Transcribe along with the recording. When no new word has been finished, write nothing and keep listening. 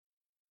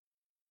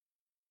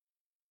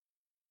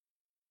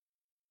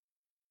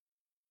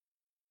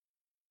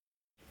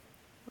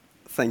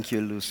Thank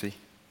you, Lucy.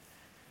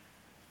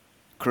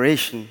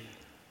 Creation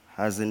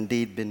has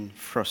indeed been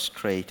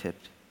frustrated.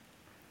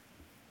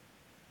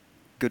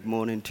 Good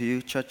morning to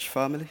you, church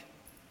family.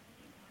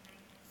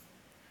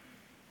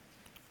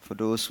 For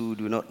those who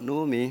do not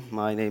know me,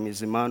 my name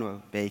is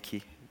Emmanuel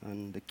Bakey.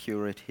 I'm the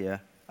curate here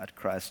at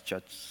Christ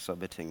Church,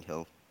 Surbiton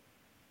Hill.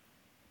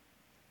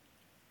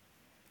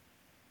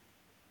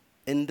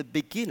 In the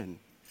beginning,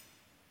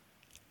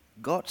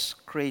 God's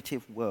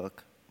creative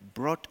work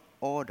brought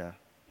order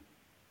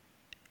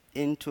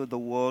into the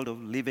world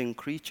of living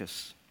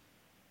creatures.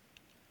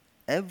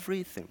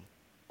 Everything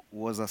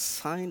was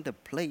assigned a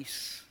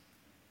place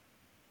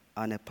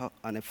and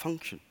a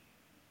function.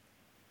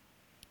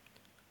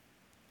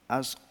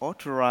 As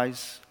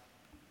authorized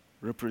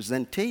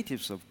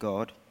representatives of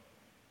God,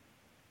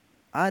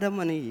 Adam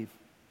and Eve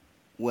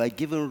were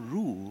given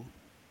rule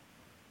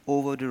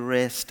over the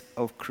rest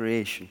of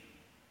creation.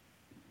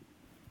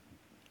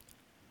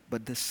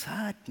 But the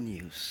sad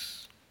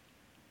news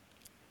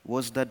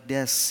was that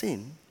their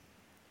sin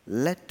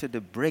led to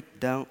the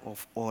breakdown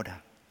of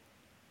order.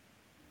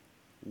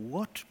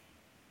 What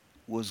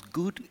was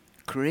good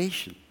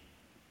creation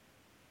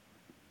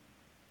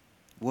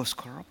was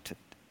corrupted,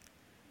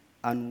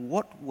 and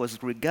what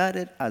was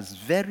regarded as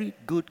very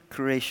good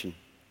creation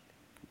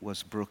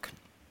was broken.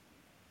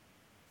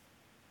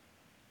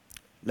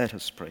 Let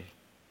us pray.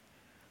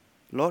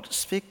 Lord,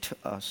 speak to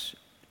us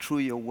through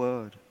your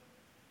word,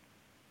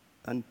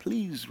 and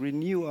please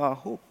renew our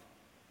hope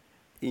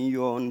in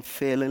your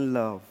unfailing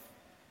love.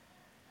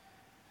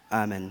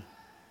 Amen.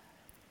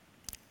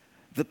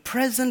 The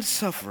present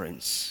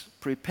sufferings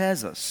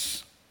prepares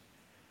us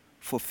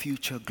for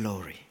future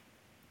glory.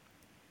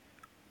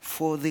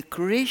 For the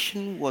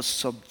creation was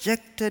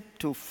subjected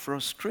to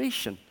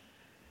frustration,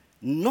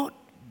 not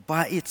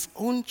by its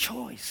own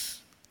choice,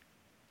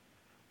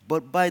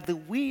 but by the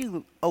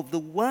will of the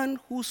one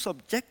who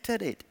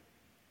subjected it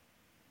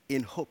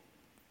in hope.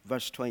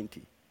 Verse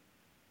 20.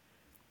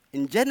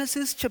 In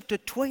Genesis chapter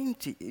 3,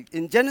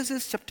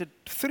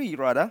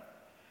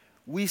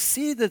 we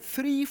see the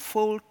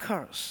threefold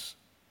curse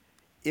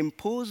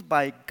imposed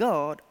by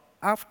God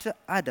after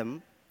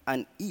Adam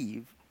and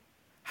Eve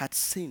had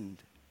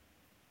sinned.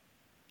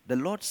 The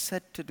Lord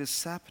said to the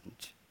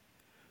serpent,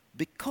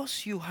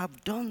 "Because you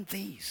have done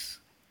this,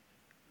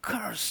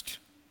 cursed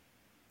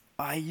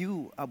are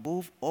you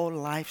above all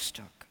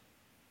livestock.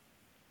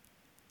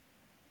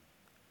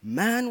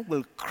 Man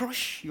will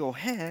crush your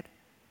head,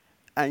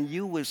 and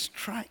you will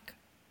strike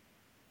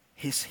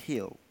his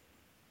heel."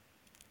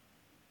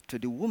 To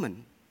the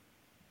woman,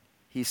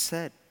 he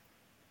said,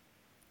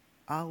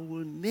 "I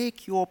will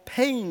make your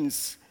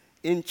pains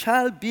in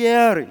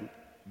childbearing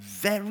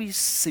very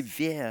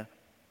severe."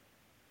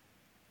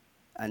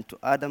 And to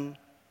Adam,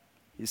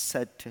 he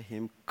said to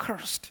him,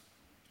 "Cursed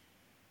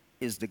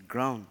is the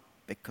ground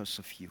because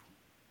of you."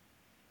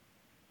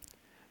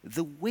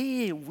 The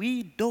way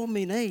we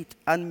dominate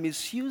and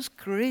misuse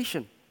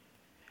creation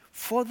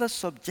further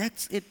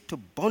subjects it to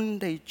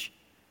bondage,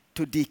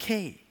 to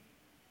decay.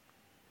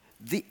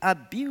 The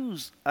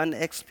abuse and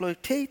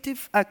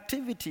exploitative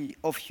activity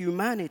of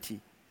humanity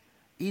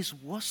is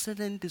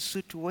worsening the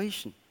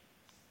situation.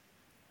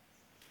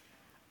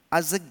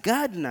 As a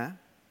gardener,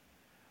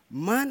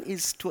 man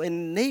is to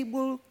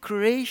enable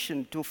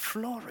creation to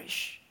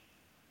flourish.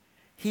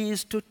 He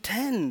is to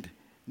tend,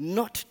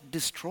 not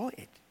destroy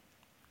it.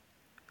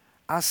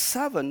 As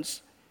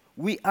servants,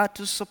 we are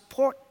to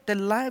support the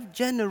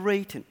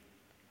life-generating,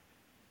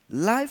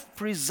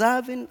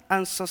 life-preserving,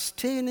 and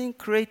sustaining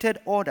created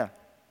order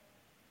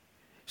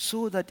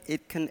so that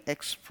it can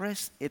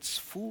express its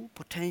full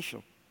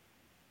potential.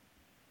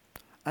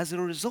 As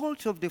a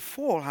result of the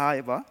fall,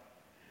 however,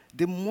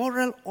 the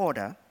moral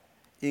order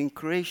in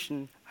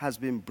creation has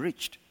been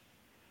breached,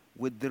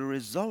 with the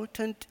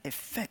resultant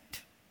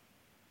effect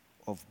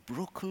of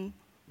broken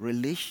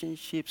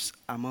relationships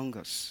among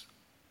us,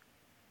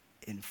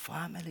 in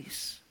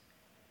families,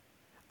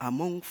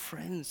 among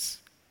friends,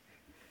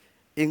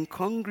 in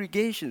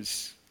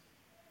congregations,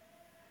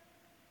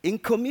 in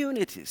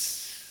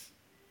communities,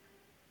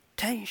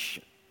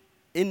 tension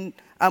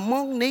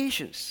among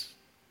nations.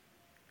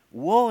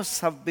 Wars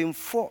have been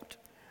fought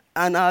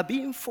and are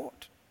being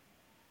fought.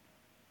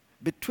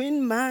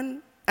 Between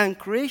man and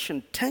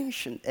creation,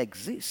 tension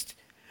exists.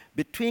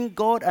 Between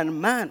God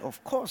and man,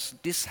 of course,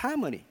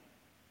 disharmony.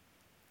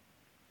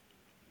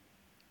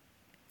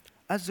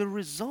 As a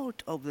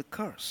result of the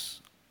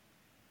curse,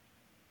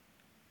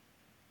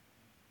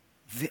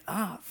 the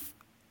earth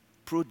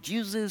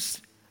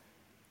produces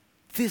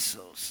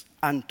thistles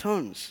and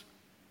thorns,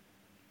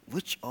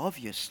 which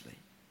obviously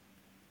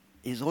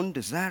is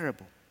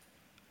undesirable.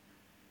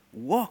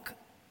 Work,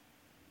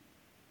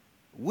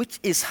 which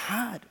is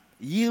hard,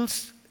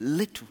 yields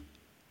little.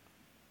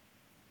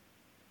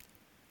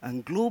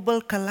 And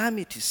global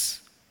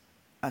calamities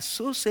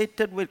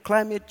associated with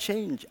climate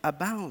change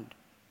abound.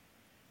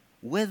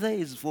 Whether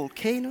it's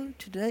volcano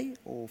today,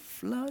 or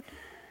flood,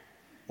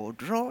 or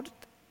drought,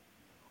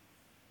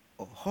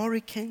 or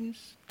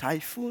hurricanes,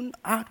 typhoon,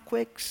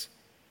 earthquakes,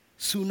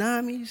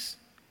 tsunamis,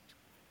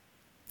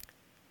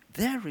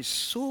 there is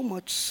so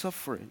much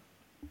suffering,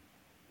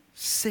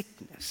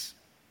 sickness,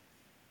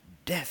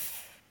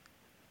 death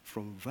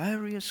from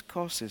various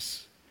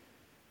causes,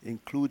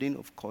 including,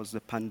 of course,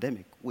 the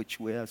pandemic, which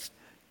we are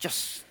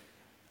just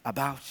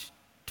about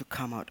to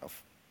come out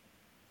of.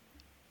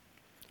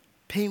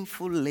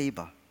 Painful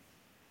labor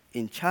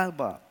in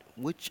childbirth,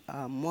 which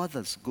our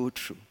mothers go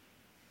through,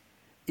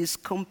 is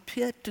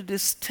compared to the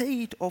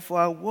state of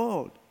our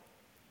world.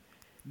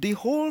 The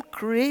whole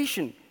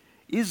creation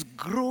is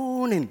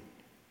groaning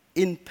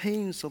in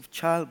pains of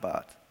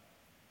childbirth,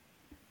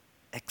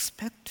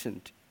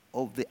 expectant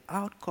of the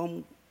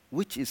outcome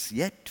which is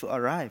yet to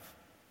arrive.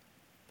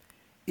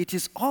 It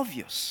is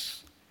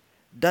obvious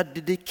that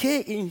the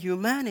decay in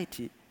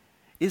humanity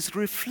is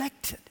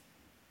reflected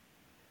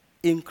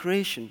in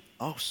creation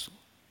also,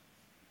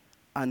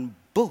 and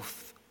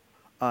both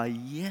are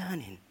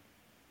yearning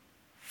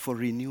for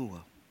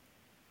renewal.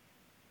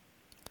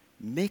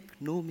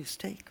 Make no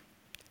mistake,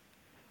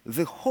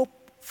 the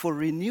hope for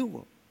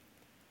renewal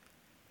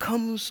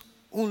comes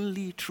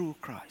only through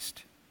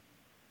Christ.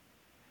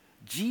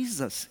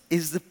 Jesus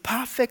is the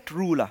perfect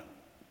ruler.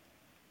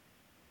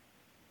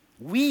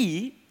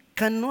 We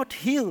cannot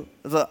heal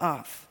the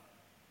earth.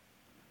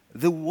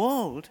 The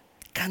world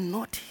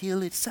cannot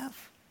heal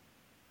itself,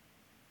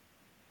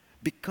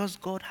 because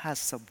God has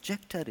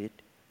subjected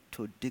it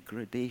to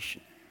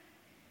degradation.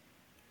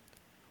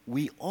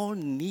 We all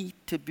need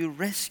to be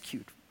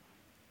rescued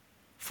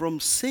from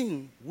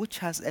sin, which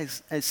has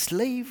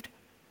enslaved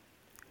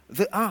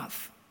the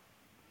earth.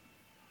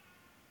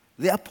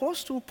 The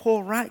Apostle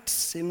Paul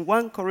writes in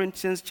 1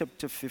 Corinthians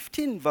chapter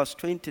 15, verse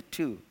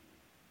 22,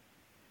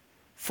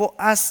 "For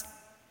as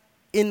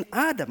in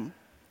Adam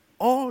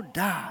all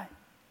die,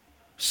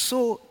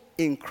 so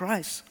in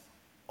Christ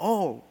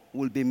all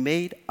will be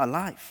made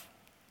alive."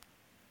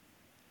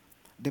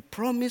 The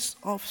promised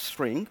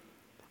offspring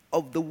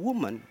of the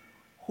woman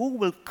who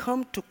will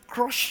come to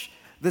crush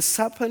the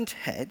serpent's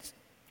head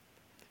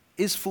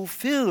is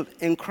fulfilled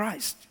in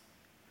Christ,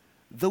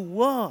 the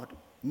Word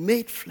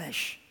made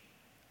flesh.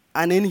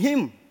 And in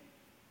him,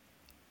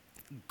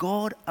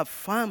 God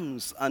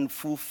affirms and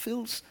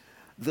fulfills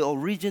the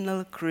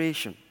original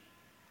creation.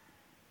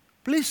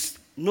 Please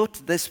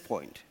note this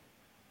point.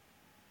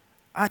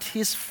 At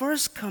his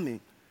first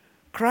coming,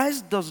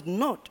 Christ does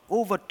not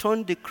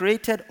overturn the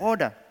created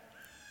order,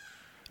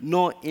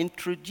 nor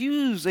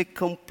introduce a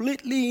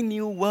completely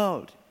new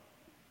world.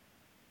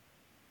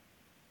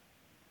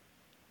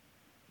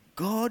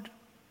 God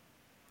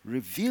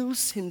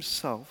reveals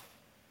himself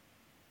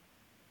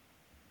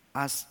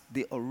as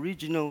the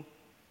original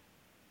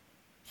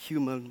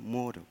human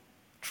model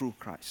through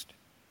Christ.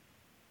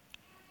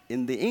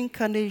 In the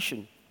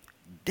incarnation,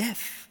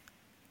 death,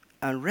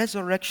 and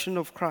resurrection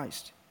of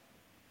Christ,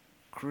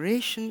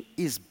 creation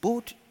is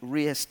both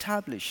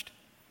reestablished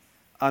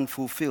and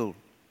fulfilled.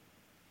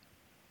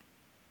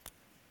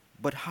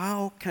 But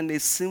how can a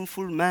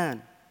sinful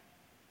man,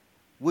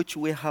 which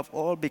we have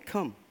all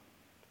become,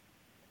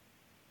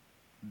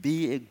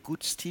 be a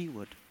good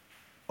steward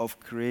of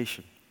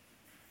creation?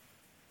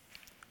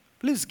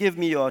 Please give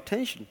me your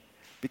attention,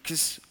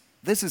 because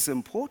this is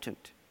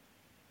important.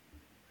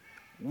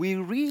 We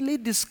really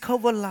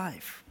discover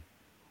life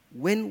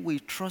when we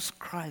trust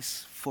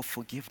Christ for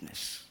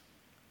forgiveness,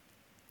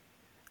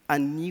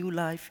 and new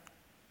life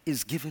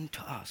is given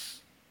to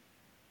us.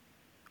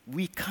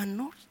 We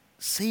cannot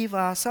save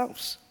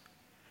ourselves,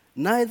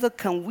 neither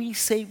can we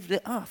save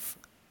the earth.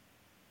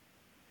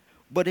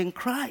 But in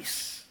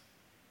Christ,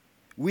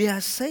 we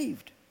are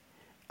saved,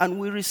 and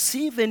we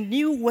receive a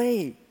new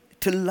way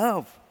to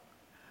love,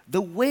 the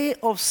way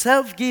of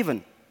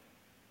self-giving.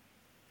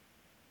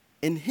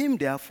 In him,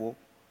 therefore,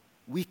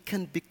 we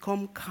can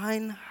become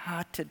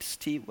kind-hearted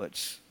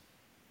stewards.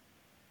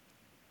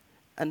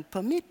 And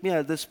permit me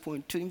at this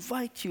point to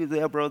invite you,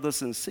 dear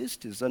brothers and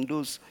sisters, and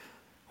those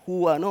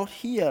who are not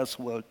here as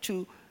well,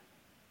 to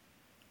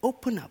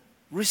open up,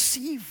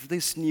 receive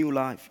this new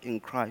life in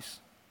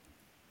Christ,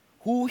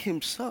 who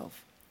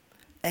himself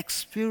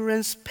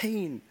experienced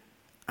pain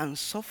and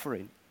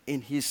suffering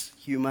in his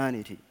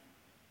humanity.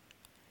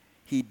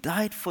 He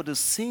died for the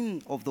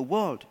sin of the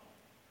world.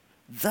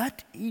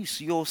 That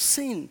is your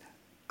sin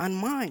and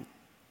mine.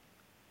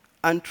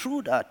 And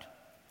through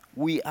that,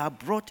 we are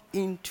brought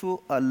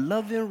into a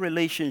loving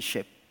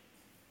relationship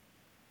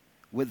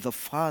with the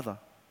Father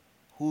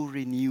who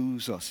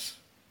renews us.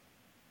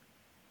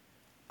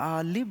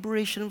 Our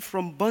liberation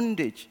from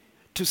bondage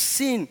to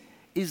sin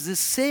is the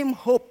same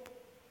hope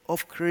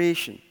of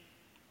creation.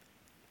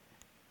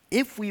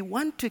 If we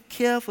want to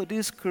care for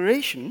this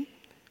creation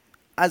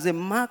as a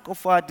mark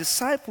of our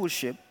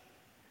discipleship,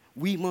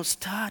 we must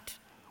start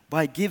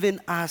by giving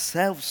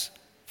ourselves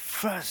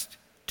first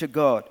to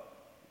God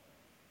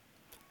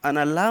and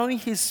allowing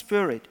his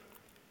Spirit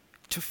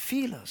to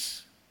fill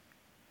us.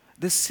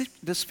 The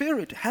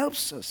Spirit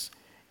helps us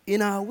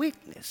in our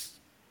weakness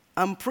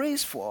and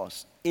prays for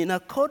us in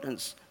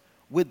accordance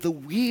with the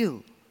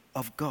will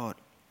of God.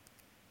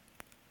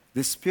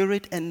 The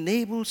Spirit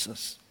enables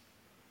us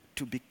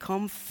to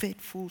become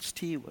faithful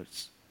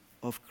stewards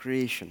of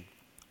creation.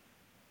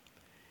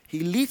 He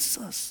leads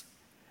us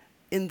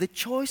in the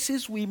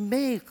choices we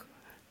make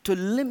to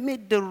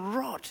limit the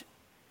rot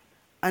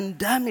and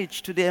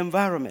damage to the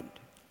environment,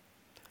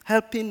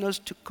 helping us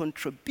to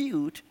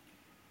contribute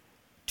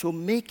to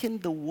making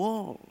the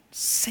world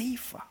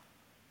safer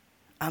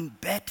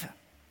and better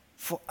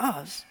for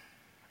us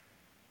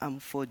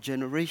and for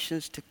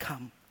generations to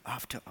come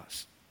after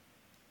us.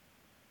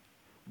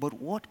 But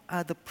what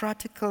are the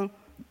practical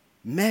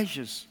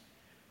measures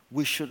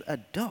we should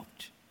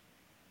adopt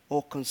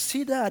or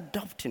consider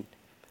adopting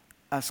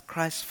as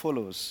Christ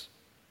followers?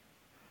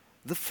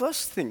 The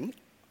first thing,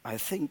 I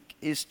think,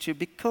 is to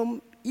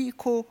become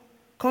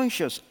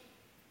eco-conscious.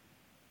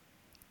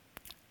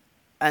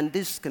 And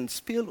this can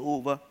spill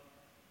over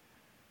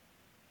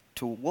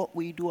to what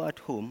we do at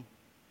home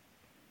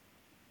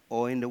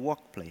or in the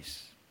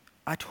workplace.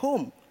 At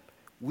home,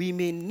 we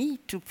may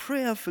need to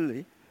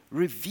prayerfully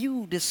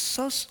review the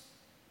source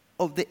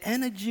of the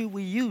energy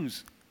we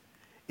use.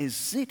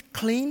 Is it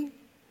clean,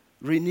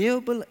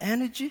 renewable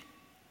energy?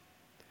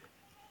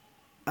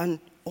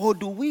 Or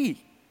do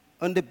we,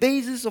 on the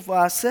basis of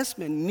our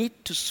assessment,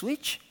 need to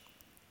switch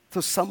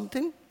to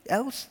something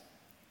else?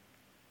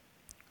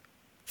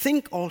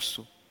 Think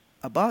also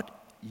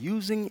about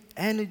using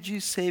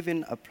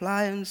energy-saving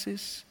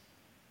appliances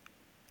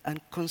and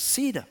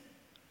consider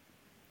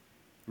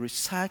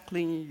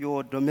recycling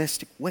your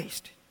domestic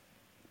waste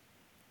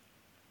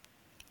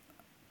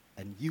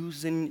and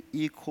using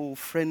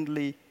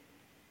eco-friendly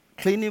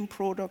cleaning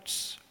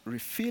products,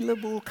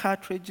 refillable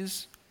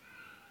cartridges,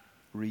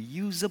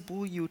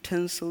 reusable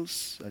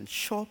utensils, and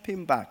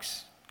shopping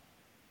bags.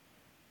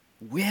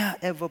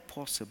 Wherever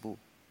possible,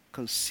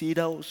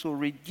 consider also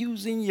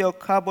reducing your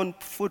carbon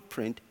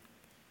footprint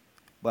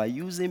by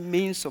using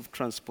means of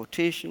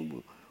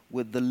transportation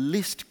with the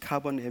least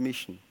carbon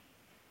emission.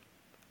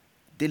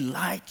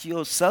 Delight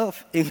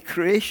yourself in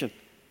creation.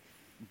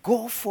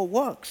 Go for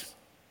walks.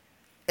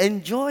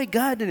 Enjoy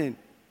gardening.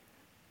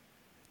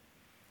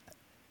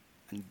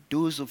 And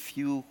those of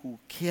you who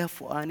care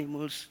for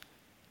animals,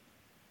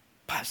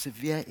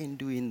 persevere in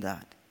doing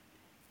that.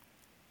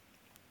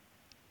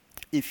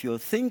 If you're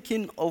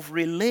thinking of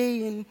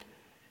relaying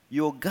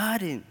your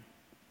garden,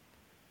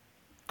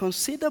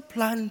 consider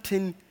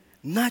planting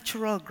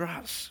natural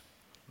grass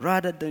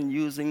rather than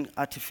using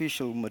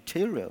artificial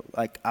material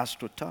like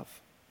AstroTurf.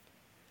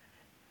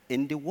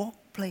 In the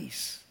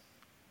workplace,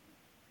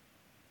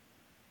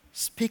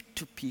 speak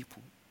to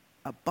people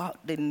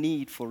about the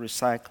need for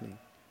recycling.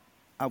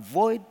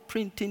 Avoid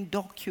printing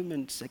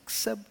documents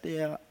except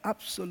they are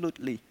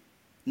absolutely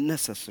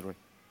necessary.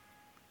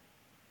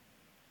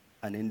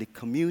 And in the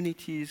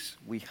communities,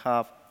 we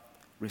have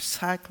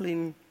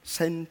recycling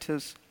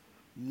centers.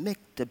 Make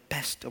the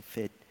best of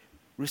it.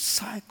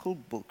 Recycle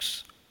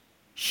books,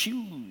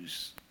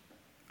 shoes,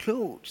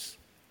 clothes.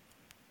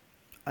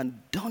 And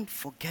don't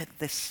forget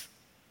this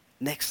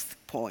next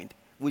point,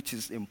 which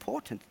is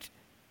important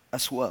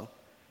as well.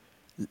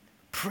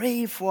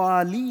 Pray for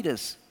our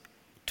leaders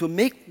to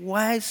make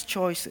wise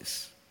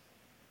choices.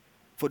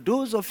 For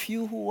those of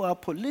you who are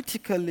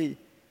politically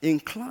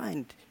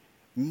inclined,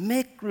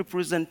 make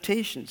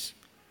representations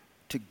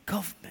to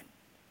government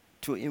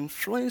to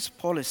influence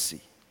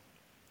policy.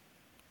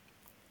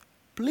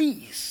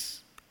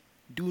 Please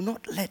do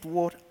not let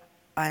what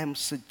I am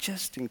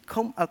suggesting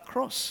come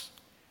across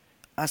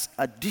as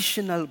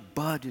additional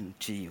burden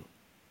to you,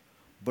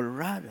 but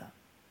rather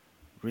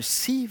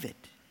receive it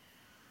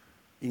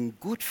in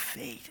good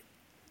faith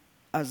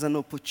as an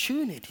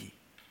opportunity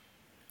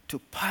to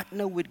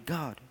partner with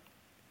God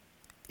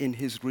in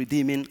His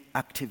redeeming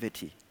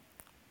activity.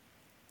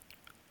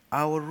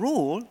 Our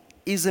role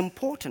is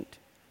important,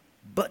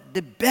 but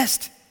the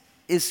best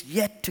is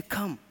yet to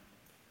come.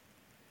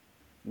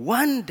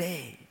 One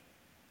day,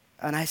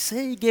 and I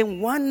say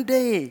again, one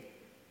day,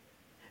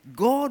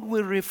 God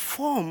will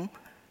reform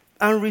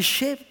and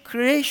reshape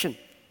creation,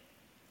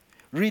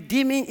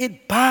 redeeming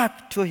it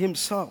back to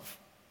Himself.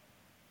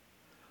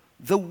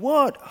 The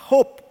word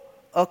hope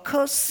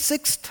occurs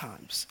 6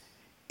 times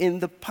in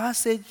the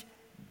passage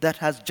that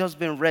has just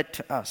been read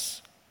to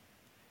us.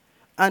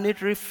 And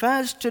it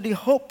refers to the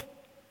hope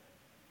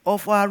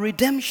of our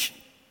redemption.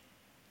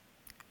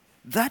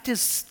 That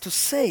is to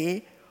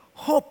say,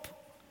 hope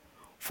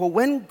for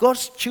when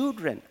God's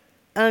children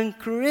and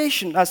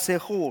creation as a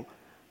whole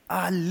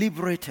are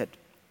liberated.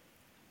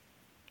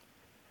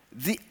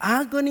 The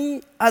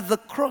agony at the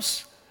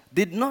cross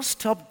did not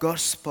stop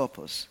God's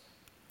purpose,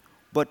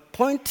 but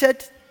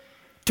pointed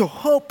to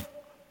hope,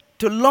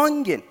 to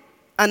longing,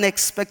 and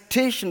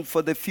expectation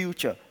for the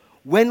future,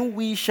 when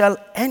we shall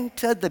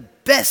enter the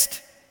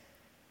best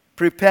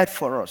prepared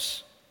for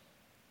us.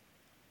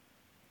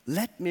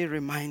 Let me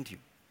remind you,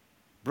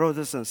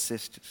 brothers and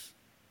sisters,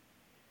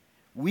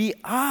 we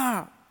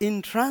are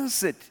in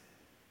transit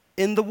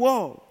in the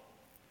world.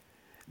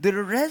 The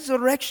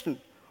resurrection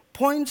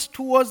points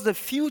towards the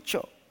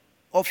future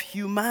of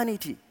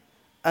humanity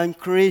and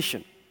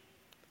creation.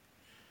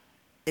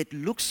 It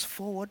looks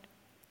forward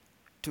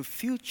to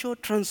future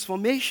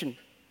transformation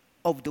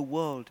of the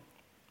world.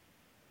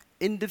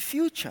 In the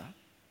future,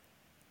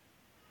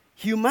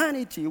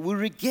 humanity will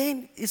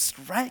regain its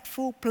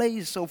rightful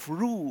place of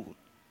rule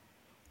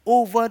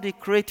over the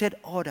created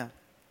order,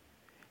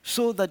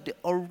 so that the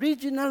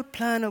original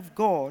plan of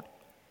God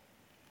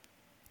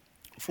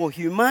for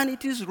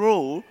humanity's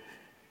role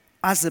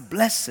as a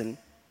blessing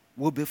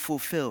will be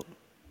fulfilled.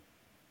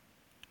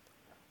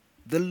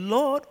 The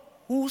Lord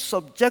who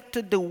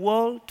subjected the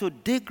world to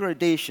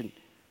degradation,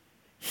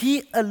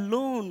 he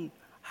alone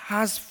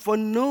has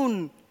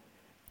foreknown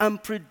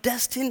and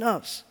predestined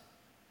us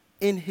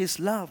in his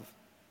love,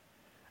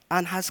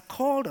 and has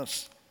called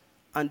us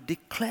and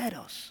declared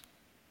us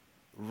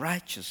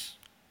righteous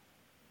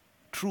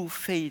through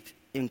faith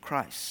in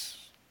Christ.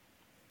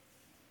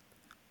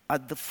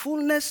 At the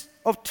fullness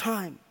of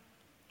time,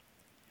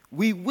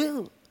 we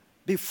will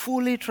be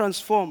fully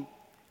transformed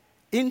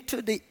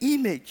into the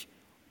image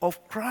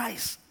of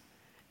Christ,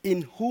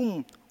 in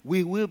whom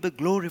we will be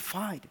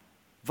glorified.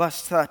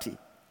 Verse 30.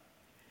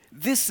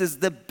 This is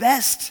the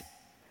best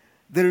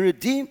the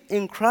redeemed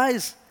in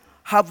Christ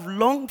have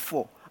longed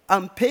for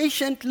and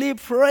patiently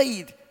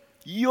prayed,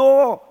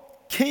 your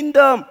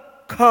kingdom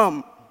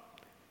come.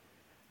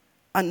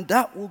 And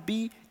that will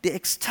be the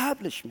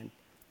establishment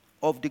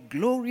of the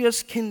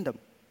glorious kingdom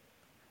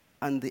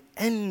and the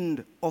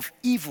end of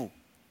evil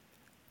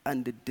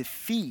and the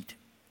defeat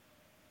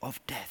of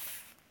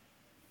death.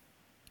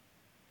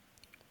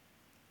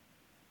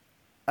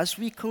 As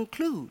we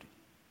conclude,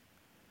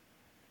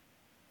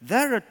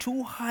 there are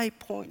two high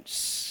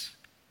points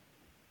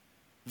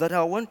that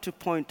I want to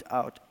point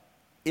out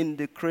in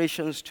the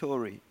creation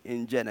story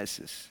in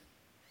Genesis.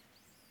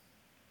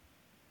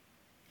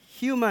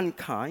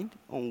 Humankind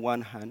on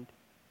one hand,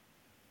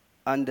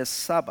 and the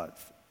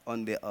Sabbath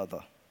on the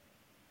other.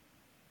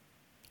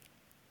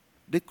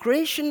 The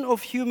creation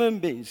of human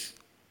beings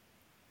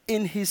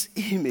in his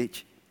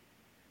image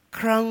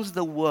crowns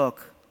the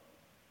work,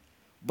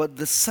 but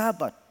the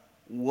Sabbath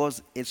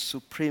was its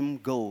supreme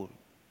goal.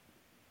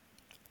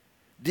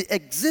 The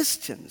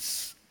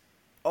existence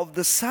of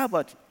the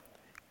Sabbath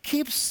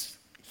keeps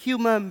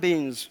human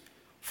beings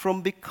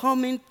from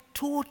becoming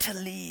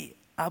totally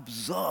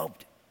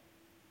absorbed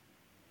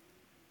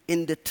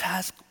in the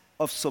task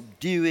of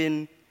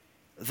subduing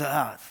the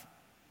earth.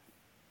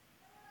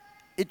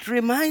 It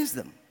reminds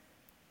them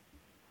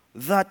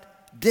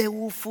that they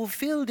will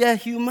fulfill their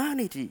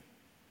humanity,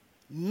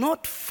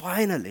 not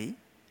finally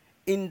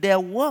in their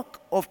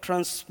work of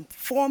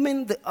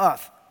transforming the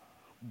earth,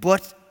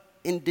 but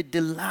in the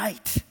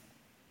delight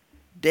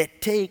they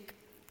take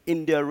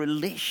in their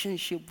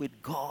relationship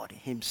with God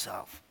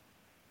himself.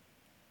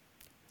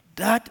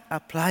 That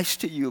applies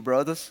to you,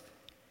 brothers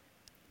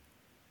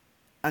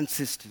and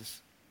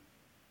sisters.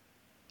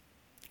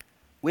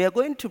 We are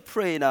going to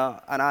pray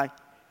now, and I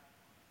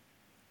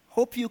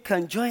hope you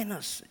can join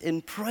us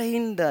in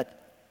praying that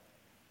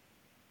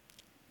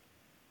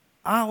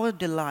our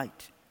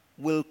delight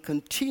will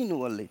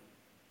continually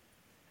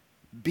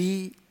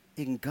be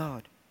in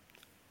God,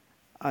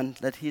 and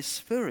that his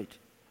Spirit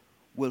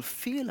will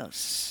fill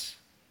us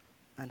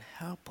and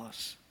help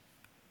us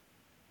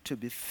to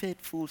be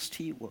faithful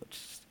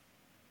stewards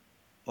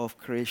of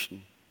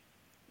creation.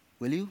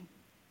 Will you?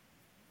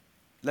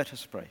 Let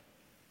us pray.